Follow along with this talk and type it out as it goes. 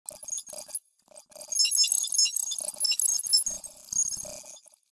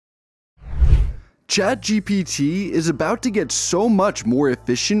ChatGPT is about to get so much more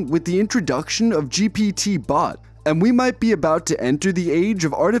efficient with the introduction of GPTBot, and we might be about to enter the age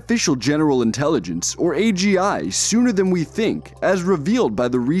of artificial general intelligence, or AGI, sooner than we think, as revealed by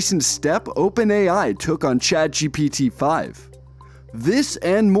the recent step OpenAI took on ChatGPT-5. This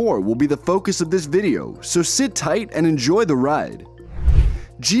and more will be the focus of this video, so sit tight and enjoy the ride.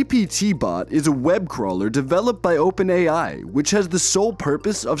 GPTBot is a web crawler developed by OpenAI, which has the sole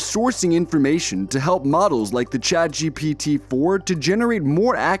purpose of sourcing information to help models like the ChatGPT-4 to generate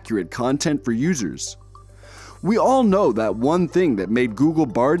more accurate content for users. We all know that one thing that made Google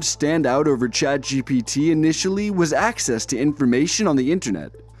Bard stand out over ChatGPT initially was access to information on the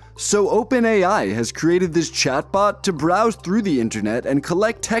internet. So OpenAI has created this chatbot to browse through the internet and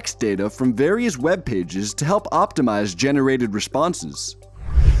collect text data from various web pages to help optimize generated responses.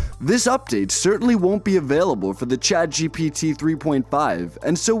 This update certainly won't be available for the ChatGPT 3.5,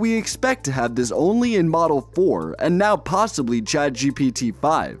 and so we expect to have this only in Model 4 and now possibly ChatGPT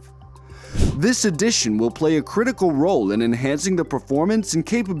 5. This addition will play a critical role in enhancing the performance and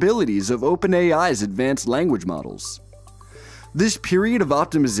capabilities of OpenAI's advanced language models. This period of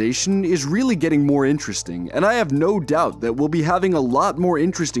optimization is really getting more interesting, and I have no doubt that we'll be having a lot more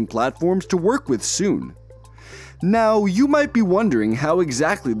interesting platforms to work with soon. Now, you might be wondering how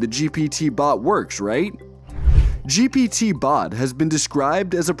exactly the GPT-bot works, right? GPT-bot has been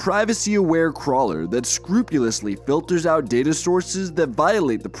described as a privacy-aware crawler that scrupulously filters out data sources that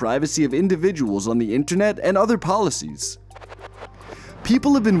violate the privacy of individuals on the internet and other policies.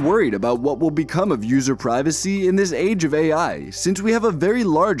 People have been worried about what will become of user privacy in this age of AI, since we have a very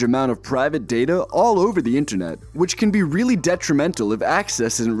large amount of private data all over the internet, which can be really detrimental if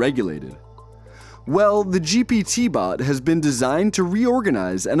access isn't regulated. Well, the GPT-bot has been designed to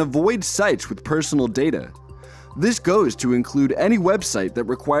reorganize and avoid sites with personal data. This goes to include any website that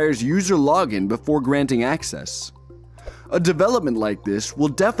requires user login before granting access. A development like this will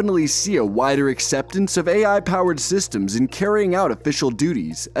definitely see a wider acceptance of AI-powered systems in carrying out official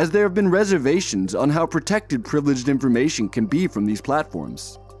duties, as there have been reservations on how protected privileged information can be from these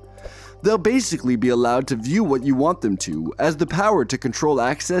platforms. They'll basically be allowed to view what you want them to, as the power to control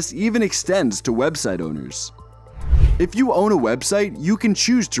access even extends to website owners. If you own a website, you can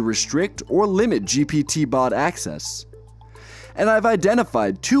choose to restrict or limit GPT-bot access. And I've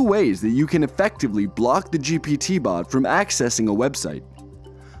identified two ways that you can effectively block the GPT-bot from accessing a website.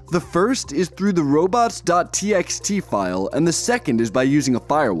 The first is through the robots.txt file, and the second is by using a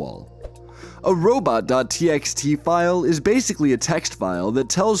firewall. A robot.txt file is basically a text file that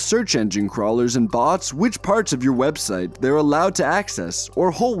tells search engine crawlers and bots which parts of your website they're allowed to access,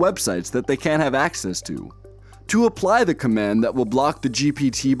 or whole websites that they can't have access to. To apply the command that will block the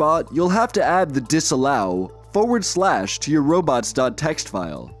GPT-bot, you'll have to add the disallow / to your robots.txt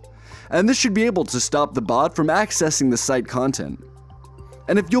file, and this should be able to stop the bot from accessing the site content.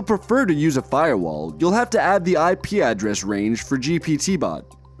 And if you'll prefer to use a firewall, you'll have to add the IP address range for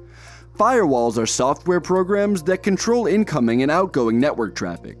GPT-bot. Firewalls are software programs that control incoming and outgoing network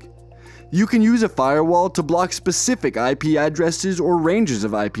traffic. You can use a firewall to block specific IP addresses or ranges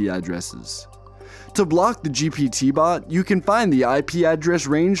of IP addresses. To block the GPT-bot, you can find the IP address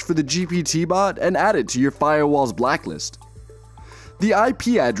range for the GPT-bot and add it to your firewall's blacklist. The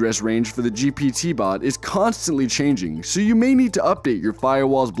IP address range for the GPT-bot is constantly changing, so you may need to update your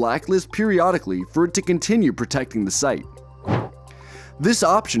firewall's blacklist periodically for it to continue protecting the site. This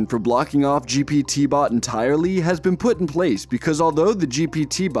option for blocking off GPT-bot entirely has been put in place because although the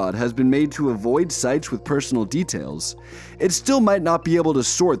GPT-bot has been made to avoid sites with personal details, it still might not be able to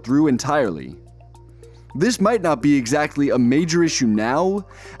sort through entirely. This might not be exactly a major issue now,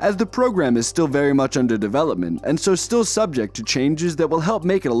 as the program is still very much under development and so still subject to changes that will help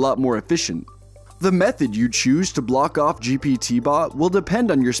make it a lot more efficient. The method you choose to block off GPT-bot will depend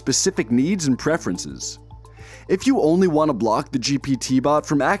on your specific needs and preferences. If you only want to block the GPT-bot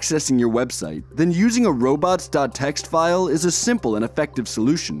from accessing your website, then using a robots.txt file is a simple and effective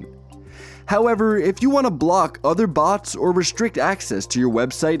solution. However, if you want to block other bots or restrict access to your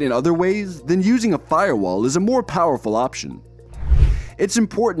website in other ways, then using a firewall is a more powerful option. It's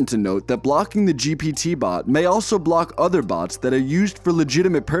important to note that blocking the GPT-bot may also block other bots that are used for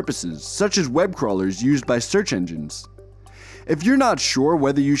legitimate purposes, such as web crawlers used by search engines. If you're not sure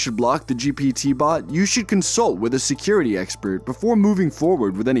whether you should block the GPT-bot, you should consult with a security expert before moving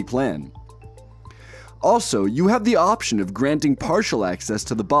forward with any plan. Also, you have the option of granting partial access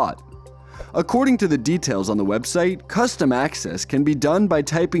to the bot. According to the details on the website, custom access can be done by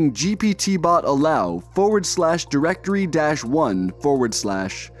typing gptbot allow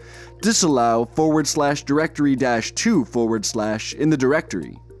 /directory-1 / disallow /directory-2 / in the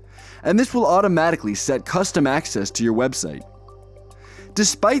directory. and this will automatically set custom access to your website.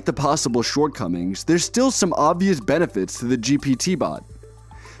 Despite the possible shortcomings, there's still some obvious benefits to the GPTBot.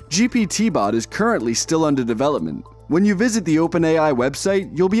 GPTBot is currently still under development. When you visit the OpenAI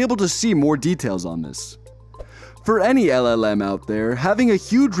website, you'll be able to see more details on this. For any LLM out there, having a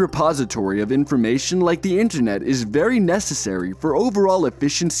huge repository of information like the internet is very necessary for overall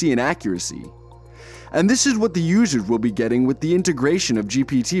efficiency and accuracy. And this is what the users will be getting with the integration of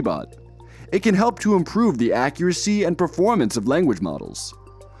GPTBot. It can help to improve the accuracy and performance of language models.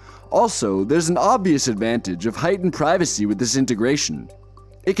 Also, there's an obvious advantage of heightened privacy with this integration.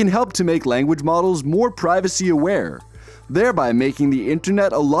 It can help to make language models more privacy aware, thereby making the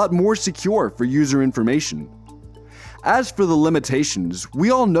internet a lot more secure for user information. As for the limitations, we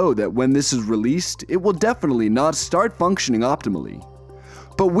all know that when this is released, it will definitely not start functioning optimally.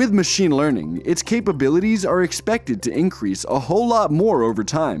 But with machine learning, its capabilities are expected to increase a whole lot more over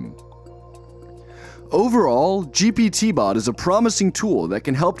time. Overall, GPTBot is a promising tool that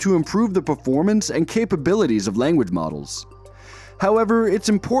can help to improve the performance and capabilities of language models. However, it's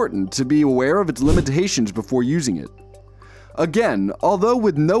important to be aware of its limitations before using it. Again, although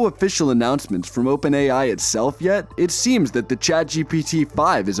with no official announcements from OpenAI itself yet, it seems that the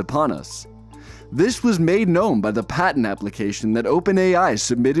ChatGPT-5 is upon us. This was made known by the patent application that OpenAI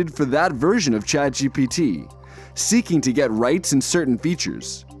submitted for that version of ChatGPT, seeking to get rights in certain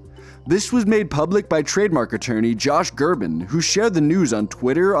features. This was made public by trademark attorney Josh Gerben, who shared the news on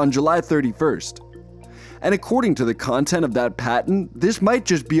Twitter on July 31st. And according to the content of that patent, this might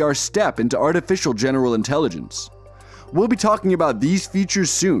just be our step into artificial general intelligence. We'll be talking about these features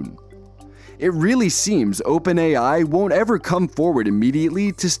soon. It really seems OpenAI won't ever come forward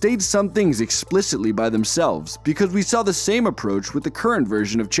immediately to state some things explicitly by themselves, because we saw the same approach with the current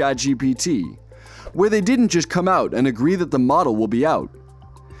version of ChatGPT, where they didn't just come out and agree that the model will be out.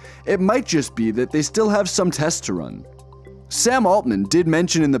 It might just be that they still have some tests to run. Sam Altman did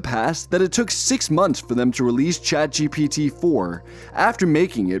mention in the past that it took 6 months for them to release ChatGPT 4 after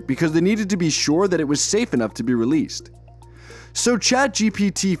making it because they needed to be sure that it was safe enough to be released. So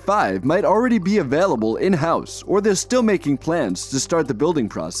ChatGPT 5 might already be available in-house, or they're still making plans to start the building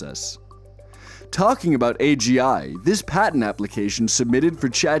process. Talking about AGI, this patent application submitted for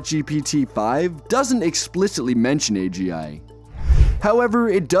ChatGPT 5 doesn't explicitly mention AGI. However,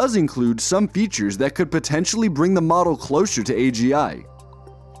 it does include some features that could potentially bring the model closer to AGI.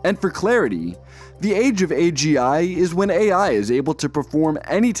 And for clarity, the age of AGI is when AI is able to perform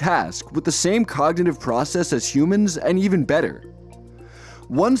any task with the same cognitive process as humans and even better.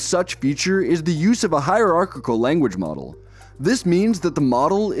 One such feature is the use of a hierarchical language model. This means that the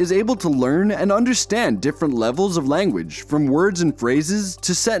model is able to learn and understand different levels of language, from words and phrases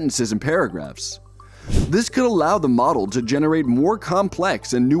to sentences and paragraphs. This could allow the model to generate more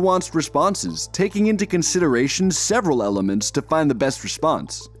complex and nuanced responses, taking into consideration several elements to find the best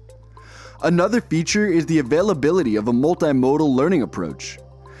response. Another feature is the availability of a multimodal learning approach.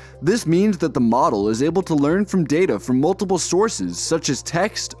 This means that the model is able to learn from data from multiple sources such as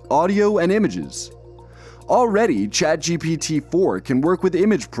text, audio, and images. Already, ChatGPT 4 can work with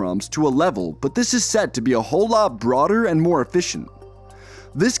image prompts to a level, but this is set to be a whole lot broader and more efficient.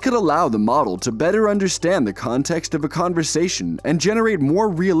 This could allow the model to better understand the context of a conversation and generate more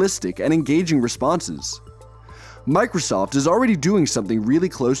realistic and engaging responses. Microsoft is already doing something really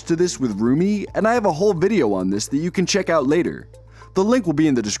close to this with Rumi, and I have a whole video on this that you can check out later. The link will be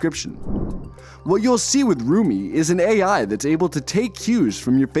in the description. What you'll see with Rumi is an AI that's able to take cues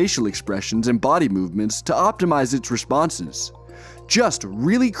from your facial expressions and body movements to optimize its responses. Just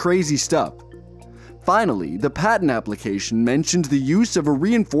really crazy stuff. Finally, the patent application mentions the use of a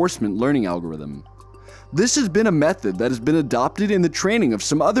reinforcement learning algorithm. This has been a method that has been adopted in the training of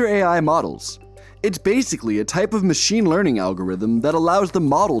some other AI models. It's basically a type of machine learning algorithm that allows the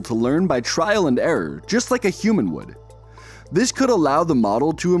model to learn by trial and error, just like a human would. This could allow the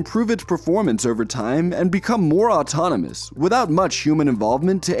model to improve its performance over time and become more autonomous, without much human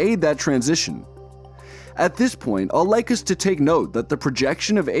involvement to aid that transition. At this point, I'd like us to take note that the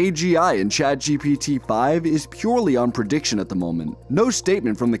projection of AGI in ChatGPT 5 is purely on prediction at the moment, no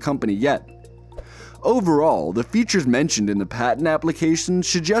statement from the company yet. Overall, the features mentioned in the patent application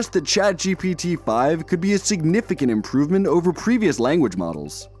suggest that ChatGPT 5 could be a significant improvement over previous language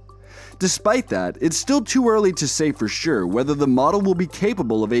models. Despite that, it's still too early to say for sure whether the model will be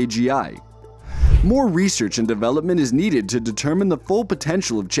capable of AGI. More research and development is needed to determine the full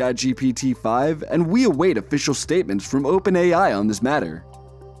potential of ChatGPT 5, and we await official statements from OpenAI on this matter.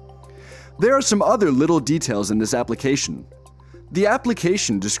 There are some other little details in this application. The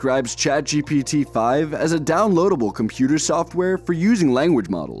application describes ChatGPT 5 as a downloadable computer software for using language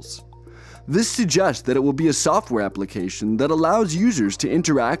models. This suggests that it will be a software application that allows users to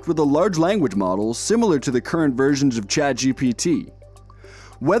interact with a large language model similar to the current versions of ChatGPT.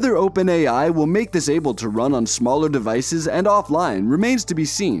 Whether OpenAI will make this able to run on smaller devices and offline remains to be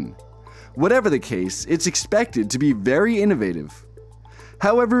seen. Whatever the case, it's expected to be very innovative.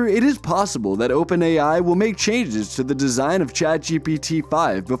 However, it is possible that OpenAI will make changes to the design of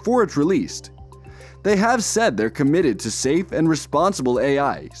ChatGPT-5 before it's released. They have said they're committed to safe and responsible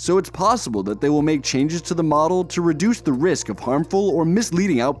AI, so it's possible that they will make changes to the model to reduce the risk of harmful or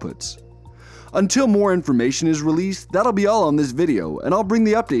misleading outputs. Until more information is released, that'll be all on this video, and I'll bring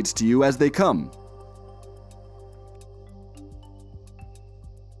the updates to you as they come.